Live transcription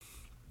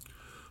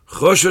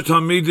Choshet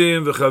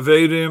Hamidim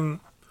v'Chaverim,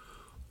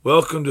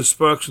 welcome to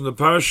Sparks from the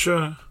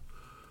Parsha,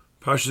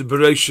 Parshas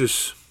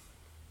Bereishis.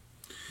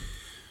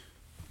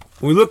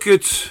 When we look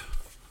at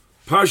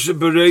Parshas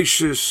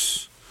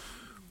Bereishis,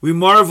 we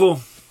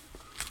marvel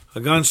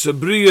against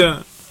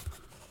Sabriya,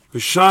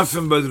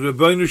 B'Shafim by the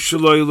Rabbeinu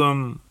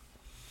Shalom,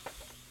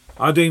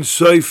 Adein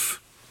Seif.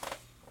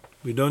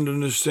 We don't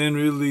understand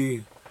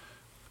really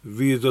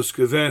via das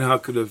Gewen, how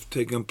could have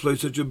taken place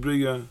such a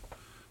Briya,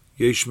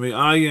 Yesh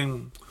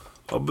Me'ayin,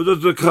 but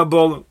that's the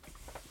Kabbalah.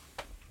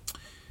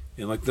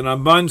 And like the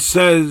Ramban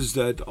says,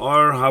 that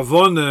our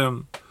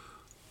Havana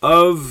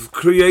of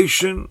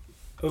creation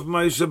of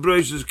Ma'aseh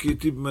Bereishis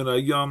Kitib Min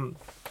Hayam,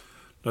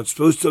 not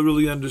supposed to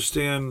really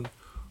understand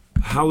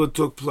how it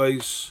took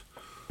place.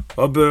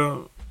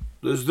 Aber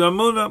there's the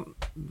Amunah,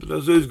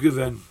 das is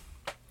given.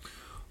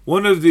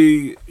 One of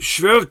the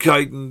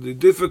Schwierigkeiten, the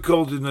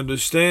difficulty in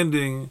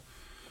understanding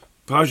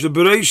Parshas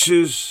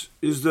Bereishis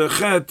is the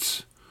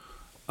chet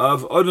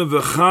of Adam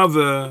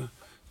v'Chava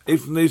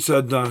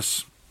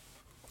das.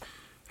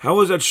 How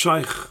was that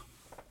shaykh?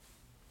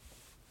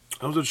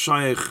 How was that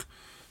shaykh?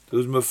 There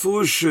was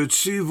Mefush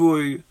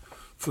Tzivui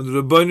from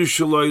the Rabbeinu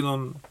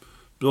Shalom,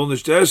 soll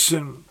nicht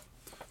essen,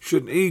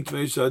 shouldn't eat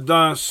Neitz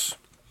das.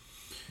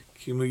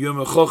 Ki yom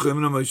hachochem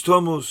no meis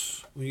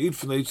Thomas. When you eat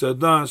from Neitz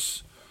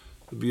das,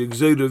 it'll be a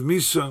gzeir of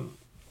Misa.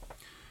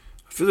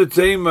 I feel the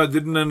time I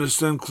didn't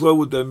understand clearly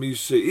what that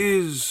Misa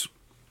is.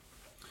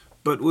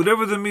 But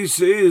whatever the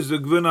Misa is, the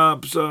Gvina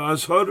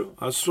Ashar,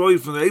 Asroi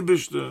from the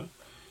Eibishter,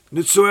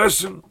 Nitzu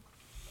Essen,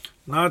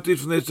 not eat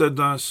from Neitz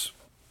das.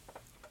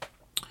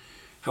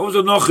 How was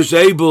Enoch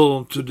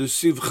able to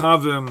deceive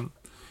Chavim,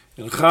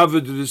 and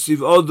Chavim to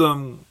deceive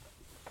Adam?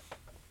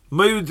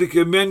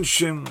 Mayudike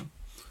Menschen,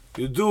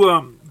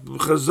 Yedua,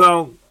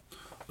 Chazal,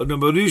 Adam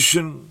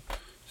Arishan,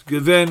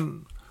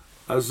 given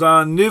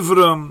Azah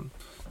Nivram,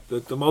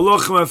 that the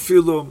Malachim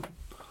Afilu,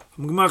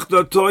 Gemacht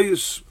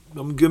Atoyis,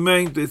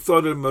 gemeint, they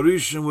thought that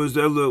Marishan was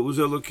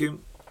Elokim.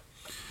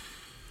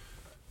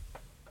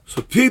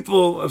 So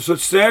people of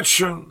such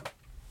stature,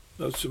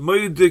 that's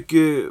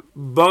Mayudike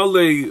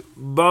Bale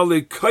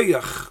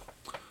Kayach,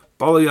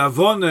 Bale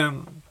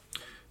Avonem,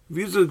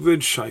 wie ist das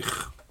gewinnt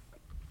Scheich?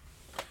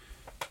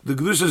 The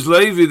Gvusas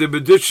Levi, the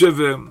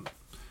Beditchevim,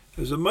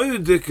 is a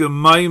Mayudike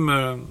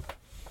Maimer,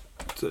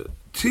 the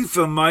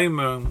Tifa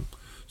Maimer,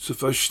 to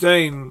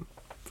verstehen,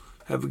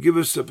 have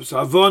given us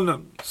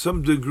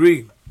some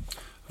degree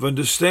of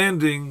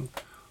understanding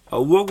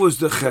what was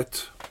the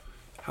chet.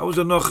 How was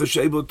the Nochash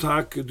able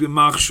to do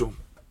machshul?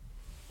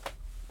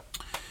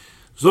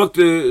 Zog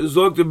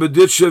the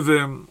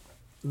Beditchevim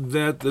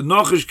that the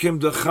Nochash came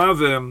to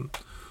Chavim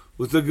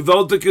with a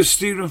gewaltige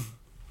stira.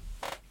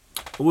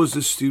 What was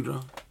the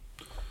stira?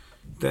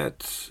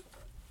 That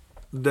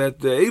the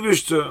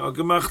Eibishter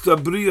gemacht a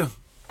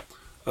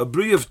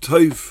Bria of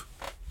Teuf.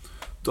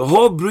 The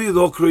whole Bria, the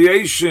whole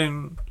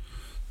creation,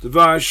 the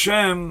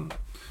Hashem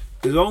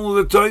is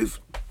only the Teuf.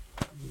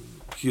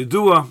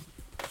 Yedua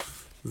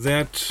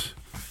that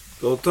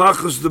the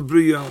Otachas the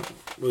Bria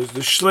was the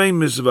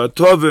Shleimus of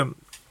Atovim.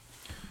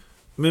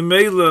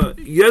 Memela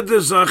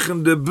jede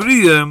Sachen the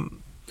Bria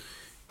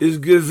is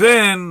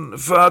given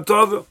for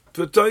Atovim,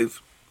 for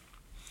Teuf.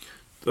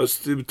 That's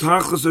the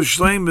Otachas the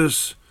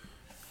Shleimus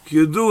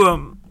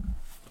Yedua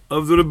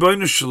of the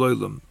Rabbeinu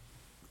Shalom.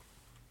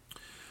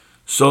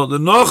 So the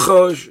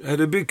Nochash had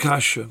a big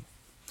kasha.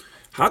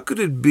 How could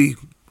it be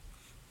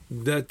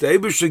that the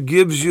Eibusha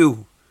gives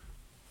you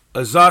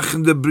a Zach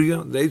in the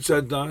Bria, the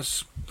Eitz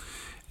Das,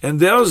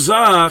 and their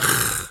Zach,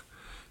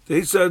 the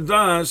Eitz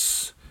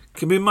Das,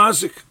 can be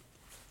mazik?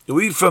 You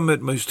eat from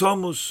it, Meis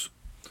Thomas.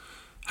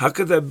 How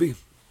could that be?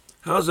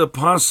 How is it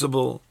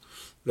possible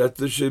that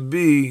there should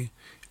be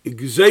a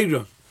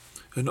Gzeira,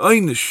 an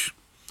Einish,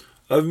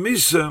 of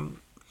Misa,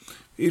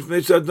 if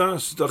Eitz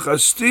Das, the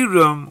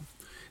Chastiram,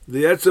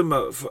 the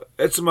Etzem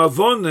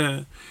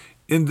Avone,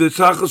 in the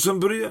Tachas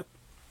and Bria.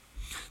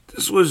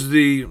 This was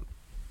the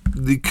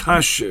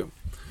kasha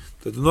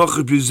that the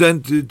Noach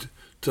presented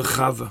to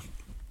Chava.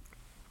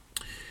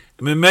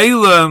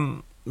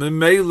 Memela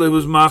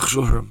was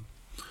machshor.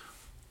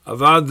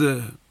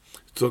 Avad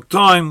took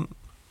time.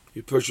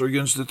 He pushed her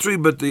against the tree,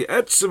 but the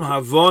Etzem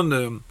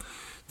Havona,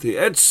 the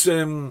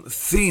Etzem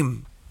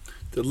theme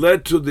that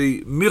led to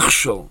the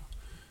Michshol,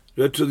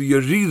 led to the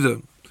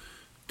Yerida,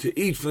 to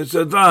eat from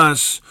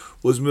Tzadas,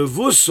 was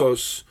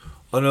Mevusos,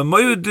 on a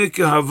Mayudik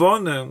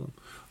Havana,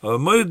 a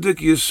Mayudik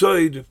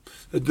Yesoid,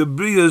 that the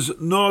Bria is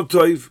no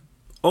Toiv,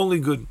 only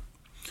good.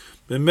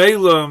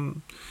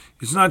 Memela,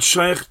 it's not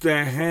shaykh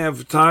to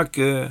have take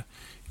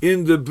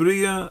in the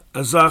Bria,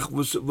 Azach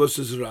was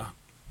his Ra.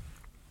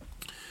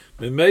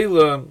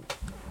 Memela,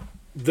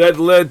 that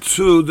led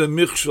to the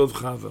Michshel of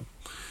Chava.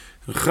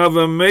 And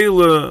Chava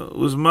Mela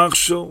was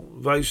Machshel,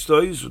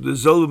 Vaistois, the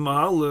Zelda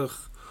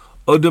Mahalach,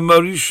 or the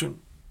Marishan.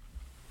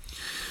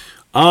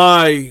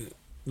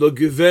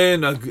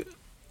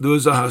 There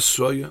was a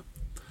Hasroya.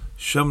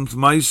 Shem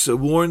Tmaisa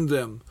warned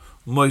them,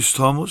 Mois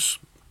Thomas,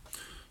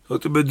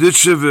 Dr.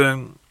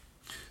 Beditchevin,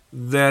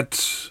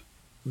 that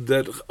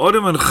that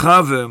Adam and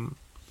Chava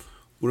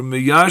were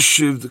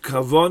meyashiv the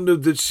kavon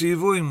of the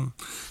tzivuim,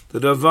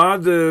 that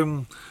avad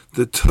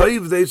the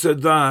toiv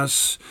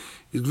deitzadas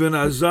is when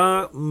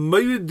azah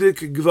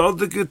meidik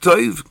gewaltige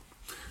toiv.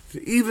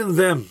 Even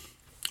them,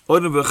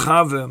 Adam and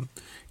Chava,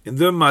 in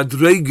their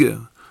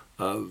madrege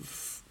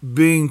of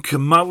being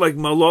kamal like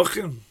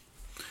malachim,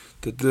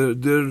 that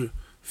their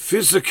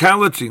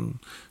physicality,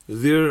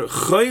 their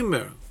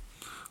chaymer,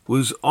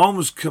 was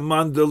almost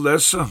command the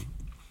lesser,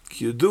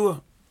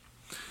 kiyadua.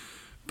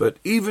 But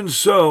even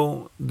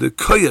so, the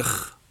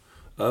koyach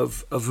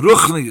of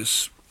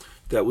ruchnius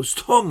that was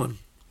toman,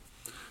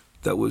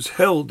 that was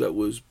held, that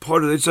was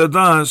part of the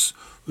tzadas,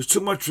 was too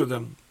much for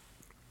them.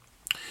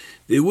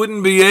 They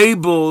wouldn't be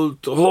able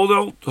to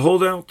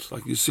hold out,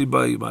 like you see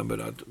by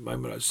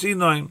Maimerad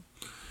Sinai,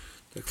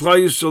 the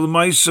Klal Yisrael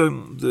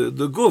Maisa,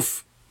 the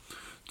guf.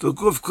 The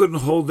guf couldn't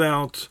hold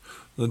out.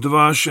 The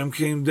Devar Hashem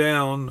came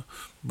down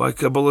by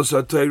Kabbalah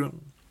Satayrim.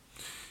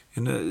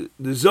 In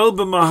the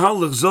Zelba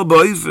Mahalach,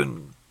 Zelba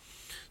Oifen,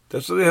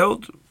 that's what they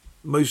held.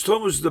 Most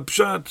Thomas the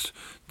Pshat,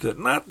 that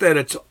not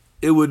that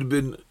it would have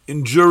been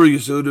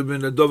injurious, it would have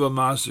been a Dova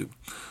Masik,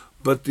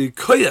 but the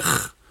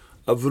Koyach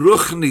of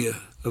Ruchni,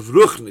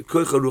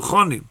 Koyach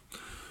Ruchani,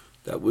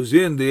 that was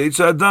in the Eitz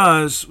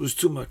Hadas was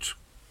too much.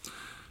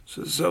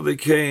 So this is how they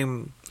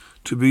came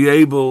to be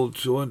able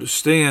to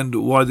understand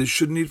why they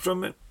shouldn't eat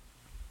from it.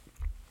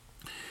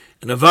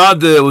 And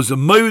Avada was a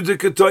Moedik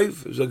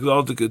Ketayv, it was a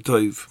Gvaldik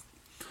Ketayv.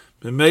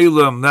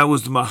 B'meilam, that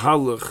was the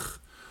Mahalach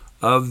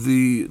of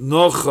the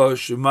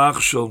Nochash,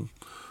 Machshel,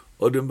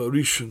 or the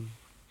Marishan.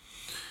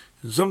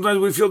 And sometimes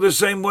we feel the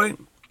same way.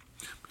 We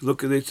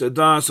look at the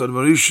Tzadas, or the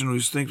Marishan, we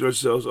think to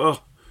ourselves,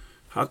 oh,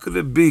 how could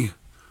it be?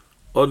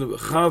 Odem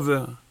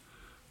B'chave,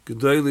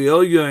 Gedei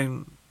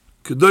Elyain,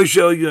 Kedosh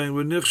Elyain,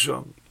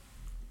 V'nichsham.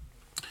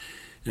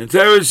 And the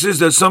Torah says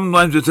that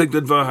sometimes we take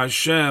the Dvar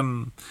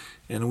Hashem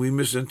and we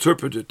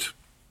misinterpret it.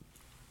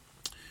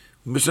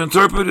 And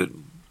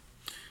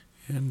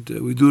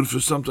we do it for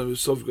sometimes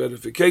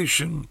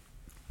self-gratification,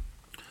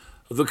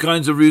 of the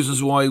kinds of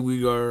reasons why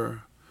we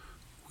are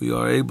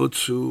able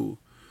to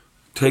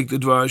take the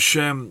Dvar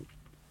Hashem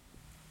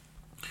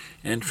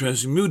and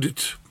transmute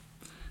it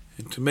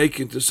and to make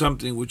it into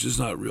something which is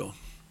not real.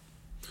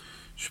 It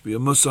should be a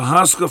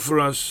musahaska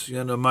for us,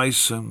 Yana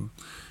Maisam,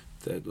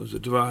 that was a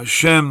Dvar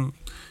Hashem,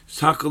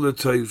 Sakal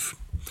Taiv,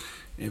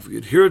 and if we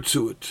adhere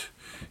to it,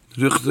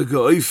 Richtige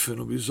Eifen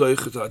will be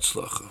Zeichet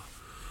Hatzlacha.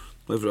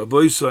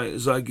 Rabbi sei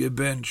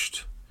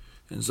gebenched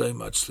and sei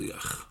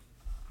matzliach.